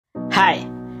Hi,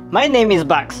 my name is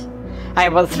Bugs. I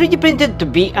was 3D printed to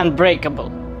be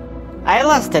unbreakable. I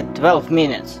lasted 12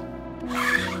 minutes.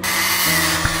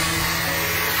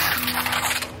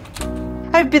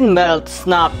 I've been melted,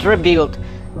 snapped, rebuilt,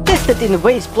 tested in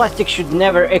ways plastic should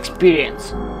never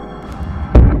experience.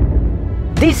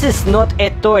 This is not a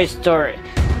toy story.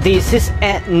 This is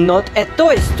not a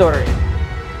toy story.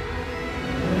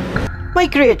 My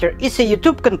creator is a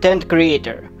YouTube content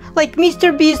creator, like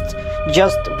Mr. Beast,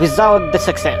 just without the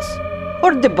success,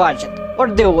 or the budget, or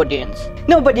the audience.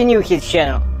 Nobody knew his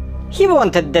channel. He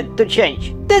wanted that to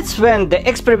change. That's when the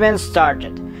experiment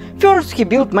started. First he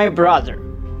built my brother,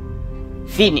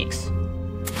 Phoenix.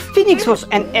 Phoenix was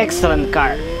an excellent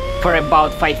car, for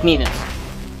about 5 minutes.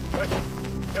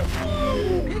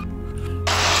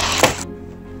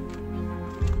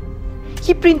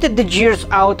 He printed the gears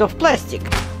out of plastic.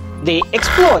 They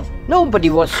explode. Nobody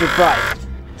was surprised.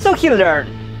 So he learned,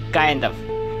 kind of.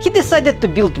 He decided to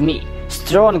build me,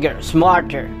 stronger,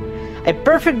 smarter. A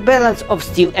perfect balance of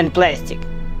steel and plastic.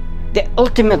 The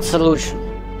ultimate solution.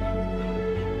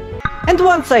 And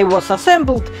once I was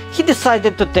assembled, he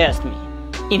decided to test me.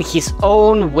 In his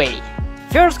own way.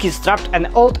 First he strapped an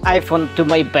old iPhone to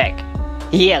my back.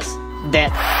 Yes,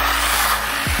 that.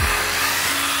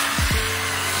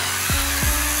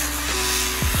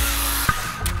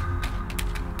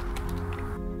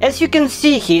 As you can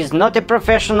see, he is not a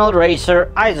professional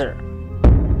racer either.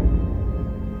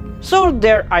 So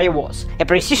there I was, a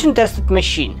precision-tested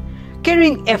machine,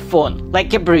 carrying a phone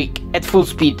like a brick at full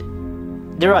speed.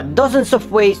 There are dozens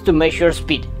of ways to measure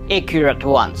speed, accurate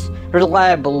ones,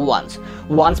 reliable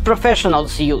ones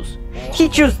professionals use. He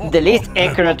chose the least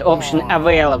accurate option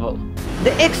available.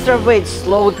 The extra weight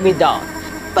slowed me down,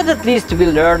 but at least we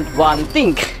learned one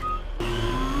thing.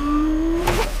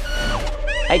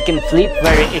 I can flip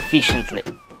very efficiently.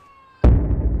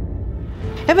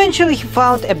 Eventually he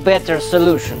found a better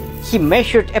solution. He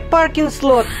measured a parking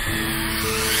slot,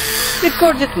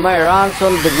 recorded my runs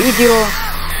on the video,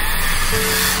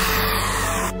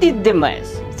 did the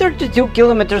math, 32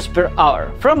 kilometers per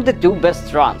hour from the 2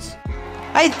 best runs.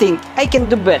 I think I can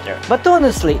do better, but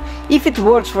honestly, if it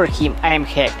works for him, I am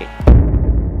happy.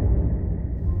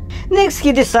 Next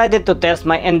he decided to test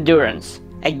my endurance,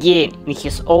 again in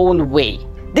his own way.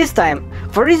 This time,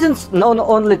 for reasons known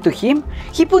only to him,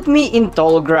 he put me in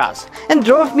tall grass and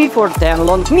drove me for 10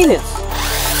 long minutes.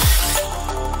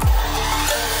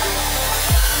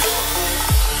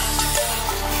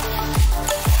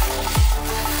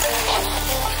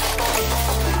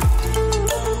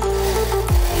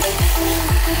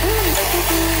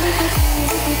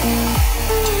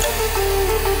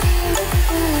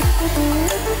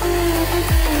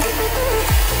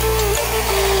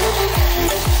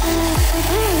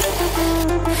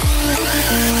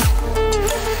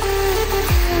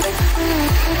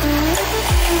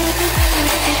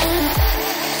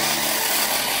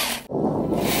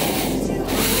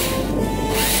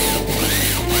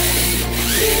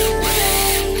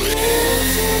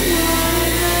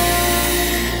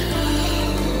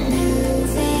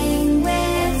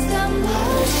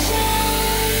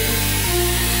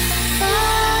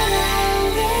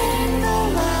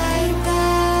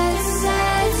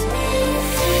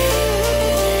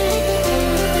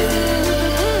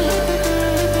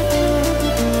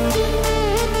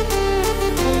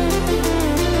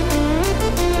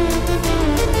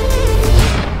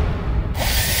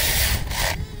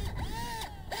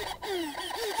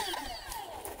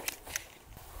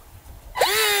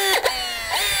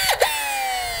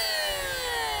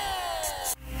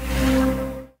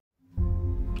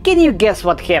 Can you guess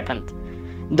what happened?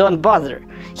 Don't bother,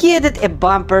 he added a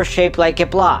bumper shaped like a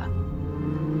plow.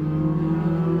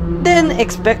 Then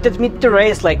expected me to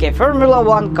race like a Formula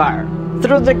 1 car,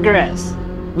 through the grass,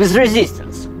 with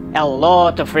resistance, a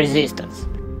lot of resistance.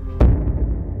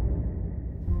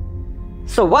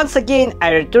 So once again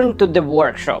I returned to the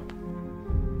workshop.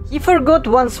 He forgot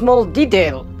one small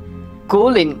detail,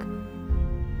 cooling.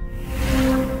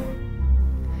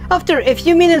 After a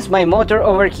few minutes my motor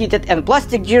overheated and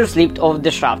plastic gear slipped off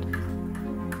the shaft.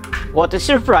 What a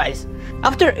surprise!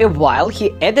 After a while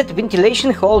he added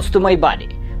ventilation holes to my body.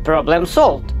 Problem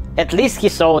solved. At least he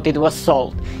thought it was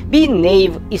solved. Being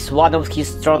naive is one of his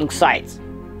strong sides.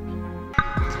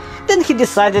 Then he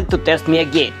decided to test me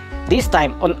again, this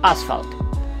time on asphalt.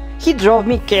 He drove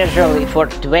me casually for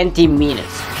 20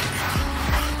 minutes.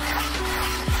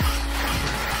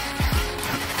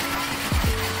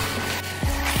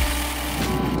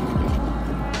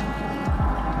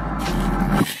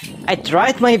 I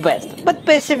tried my best, but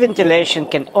passive ventilation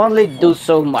can only do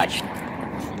so much.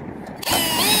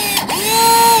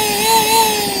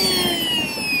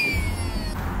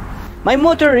 My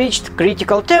motor reached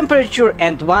critical temperature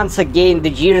and once again the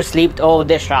gear slipped off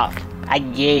the shaft.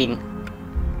 Again.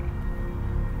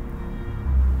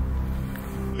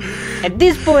 At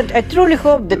this point I truly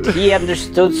hope that he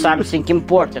understood something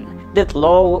important, that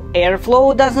low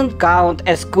airflow doesn't count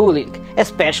as cooling,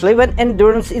 especially when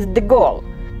endurance is the goal.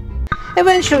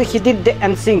 Eventually he did the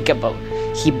unthinkable.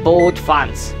 He bought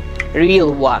fans.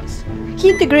 Real ones. He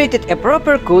integrated a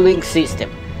proper cooling system.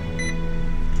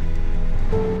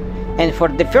 And for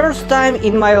the first time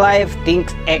in my life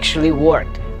things actually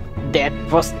worked. That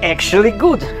was actually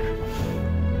good.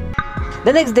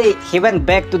 The next day he went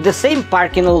back to the same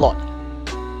parking lot.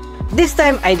 This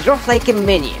time I drove like a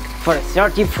maniac for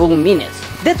 30 full minutes.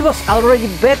 That was already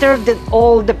better than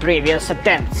all the previous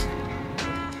attempts.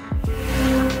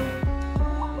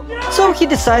 So he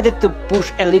decided to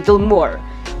push a little more,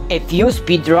 a few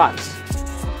speed runs.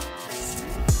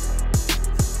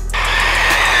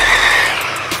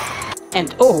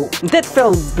 And oh, that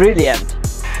felt brilliant!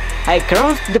 I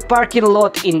crossed the parking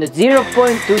lot in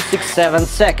 0.267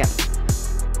 seconds.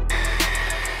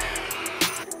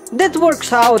 That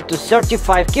works out to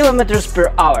 35 km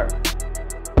per hour.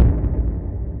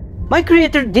 My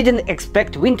creator didn't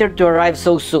expect winter to arrive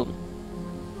so soon.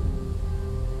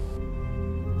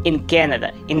 In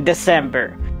Canada, in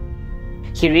December.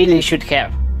 He really should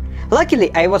have.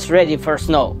 Luckily, I was ready for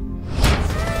snow.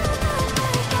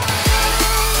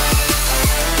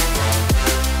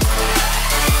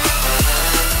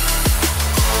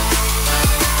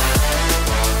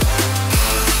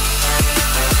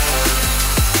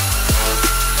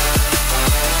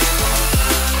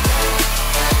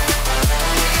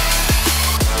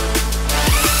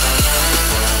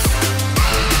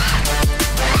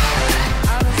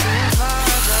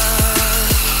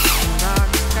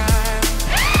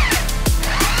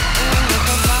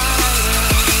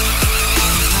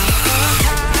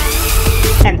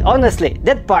 And honestly,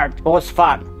 that part was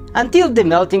fun, until the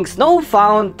melting snow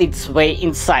found its way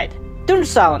inside.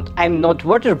 Turns out I'm not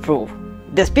waterproof.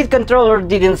 The speed controller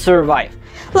didn't survive.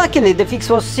 Luckily the fix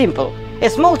was simple. A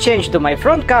small change to my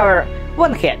front cover,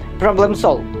 one head, problem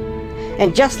solved.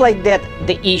 And just like that,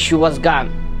 the issue was gone.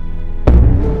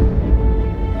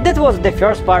 That was the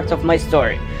first part of my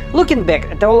story. Looking back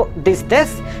at all these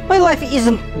tests, my life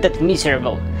isn't that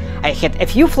miserable. I had a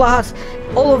few flaws,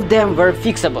 all of them were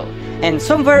fixable. And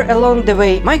somewhere along the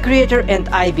way, my creator and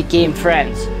I became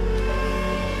friends.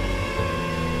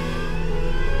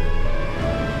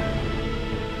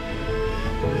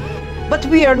 But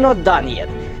we are not done yet.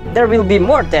 There will be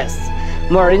more tests,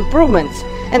 more improvements,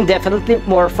 and definitely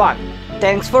more fun.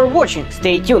 Thanks for watching,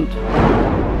 stay tuned!